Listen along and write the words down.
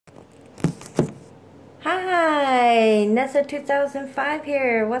Hi, Nessa 2005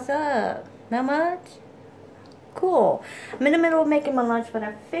 here. What's up? Not much? Cool. I'm in the middle of making my lunch, but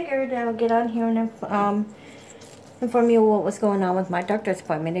I figured I'll get on here and inform you what was going on with my doctor's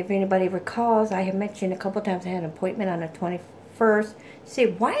appointment. If anybody recalls, I have mentioned a couple times I had an appointment on the 21st. See,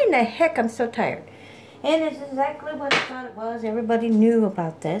 why in the heck I'm so tired? And it's exactly what I thought it was. Everybody knew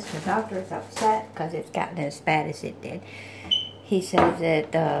about this. The doctor is upset because it's gotten as bad as it did. He says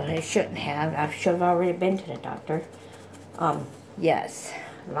that it shouldn't have. I should have already been to the doctor. Yes.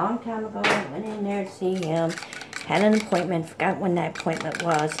 A long time ago, I went in there to see him. Had an appointment. Forgot when that appointment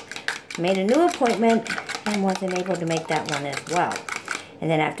was. Made a new appointment and wasn't able to make that one as well. And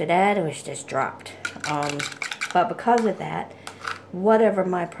then after that, it was just dropped. But because of that, whatever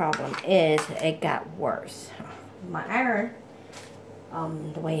my problem is, it got worse. My iron,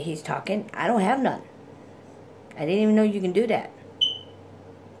 the way he's talking, I don't have none. I didn't even know you can do that.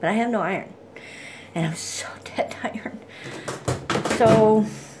 But I have no iron. And I'm so dead tired. So,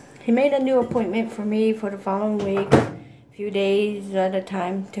 he made a new appointment for me for the following week. A few days at a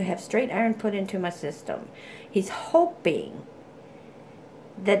time to have straight iron put into my system. He's hoping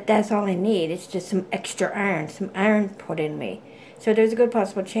that that's all I need. It's just some extra iron. Some iron put in me. So there's a good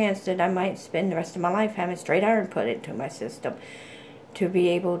possible chance that I might spend the rest of my life having straight iron put into my system. To be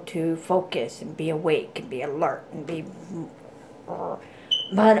able to focus and be awake and be alert and be...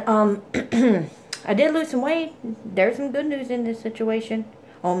 But, I did lose some weight. There's some good news in this situation.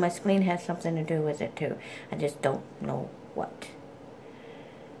 Oh, my spleen has something to do with it, too. I just don't know what.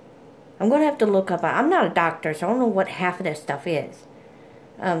 I'm going to have to look up... I'm not a doctor, so I don't know what half of this stuff is.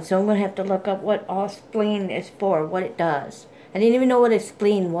 So I'm going to have to look up what all spleen is for, what it does. I didn't even know what a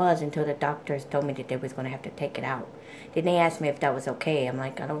spleen was until the doctors told me that they was going to have to take it out. Then they asked me if that was okay. I'm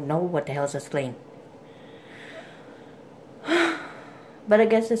like, I don't know what the hell's a spleen. But I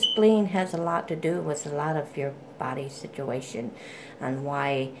guess the spleen has a lot to do with a lot of your body situation. And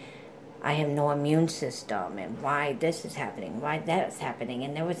why I have no immune system. And why this is happening. Why that's happening.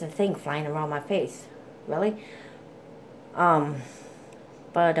 And there was a thing flying around my face. Really?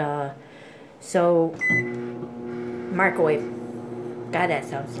 So... Microwave. God, that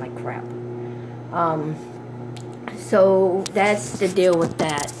sounds like crap. So that's the deal with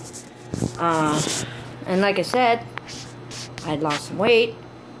that. And like I said, I lost some weight.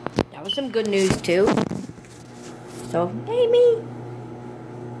 That was some good news too. So, hey me.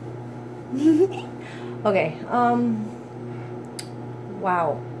 Okay,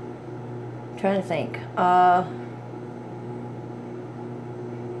 wow. I'm trying to think.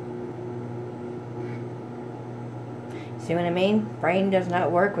 See what I mean? Brain does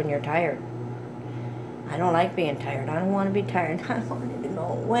not work when you're tired. I don't like being tired. I don't want to be tired. I want it to go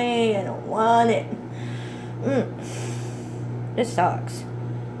away. I don't want it. This sucks.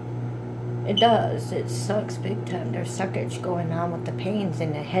 It does. It sucks big time. There's suckage going on with the pains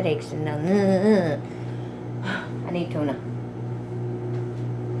and the headaches and the... I need tuna.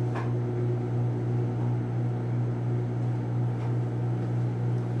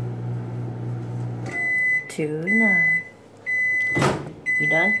 Tuna. You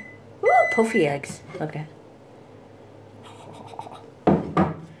done? Ooh, puffy eggs. Okay.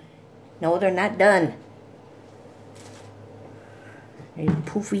 No, they're not done. They're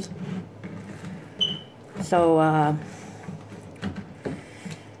poofy. So,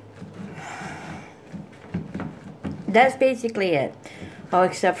 that's basically it. Oh,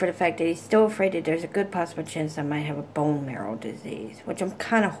 except for the fact that he's still afraid that there's a good possible chance I might have a bone marrow disease, which I'm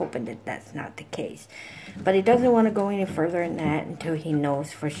kind of hoping that that's not the case. But he doesn't want to go any further in that until he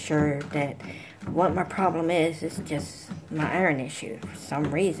knows for sure that what my problem is just my iron issue. For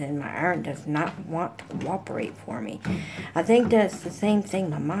some reason, my iron does not want to cooperate for me. I think that's the same thing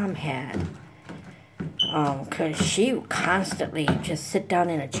my mom had. Because she would constantly just sit down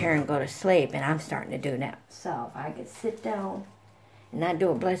in a chair and go to sleep, and I'm starting to do that. So, if I could sit down and not do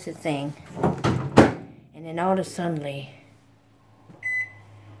a blessed thing, and then all of a sudden,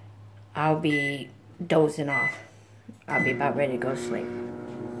 I'll be dozing off. I'll be about ready to go to sleep.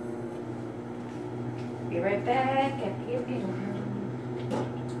 Be right back.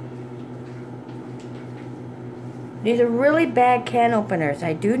 These are really bad can openers.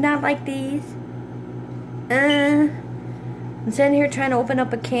 I do not like these. I'm sitting here trying to open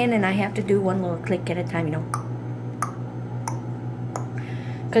up a can and I have to do one little click at a time, you know.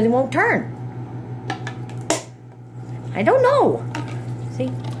 Because it won't turn. I don't know. See?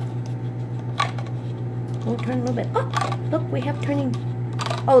 We'll turn a little bit. Oh, look, we have turning.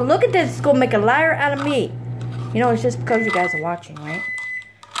 Oh, look at this. It's going to make a liar out of me. You know, it's just because you guys are watching, right?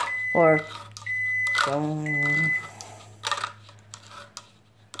 Or,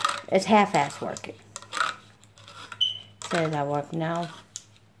 it's half-ass working. says I work now.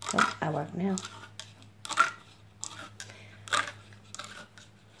 Oh, I work now.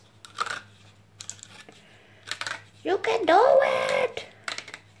 You can do it!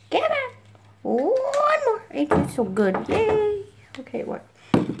 Get it! One more! Ain't you so good? Yay! Okay, what?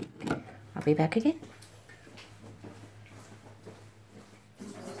 I'll be back again.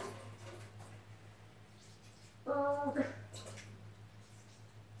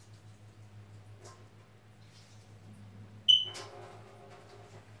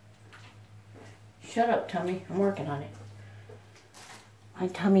 Shut up, tummy. I'm working on it. My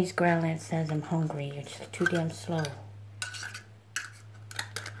tummy's growling. It says I'm hungry. You're just too damn slow.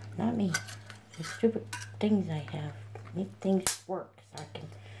 Not me. The stupid things I have. Make things work so I can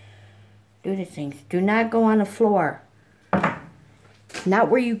do the things. Do not go on the floor. Not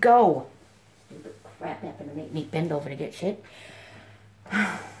where you go. Stupid crap happened to make me bend over to get shit.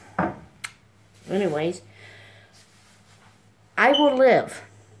 Anyways, I will live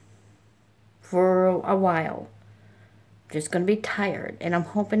for a while. Just gonna be tired, and I'm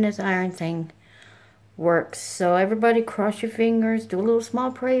hoping this iron thing works. So everybody cross your fingers, do a little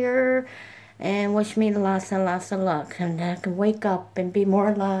small prayer, and wish me lots and lots of luck, and I can wake up and be more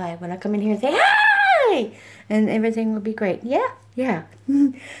alive when I come in here and say hi, and everything will be great. Yeah.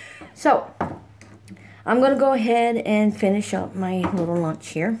 So I'm gonna go ahead and finish up my little lunch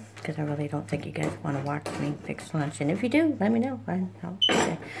here, because I really don't think you guys want to watch me fix lunch, and if you do, let me know.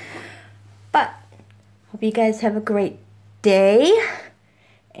 Okay. But hope you guys have a great day,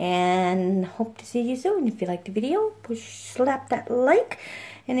 and hope to see you soon. If you liked the video, slap that like,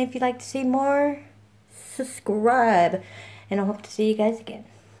 and if you'd like to see more, subscribe, and I hope to see you guys again.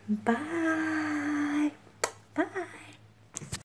 Bye.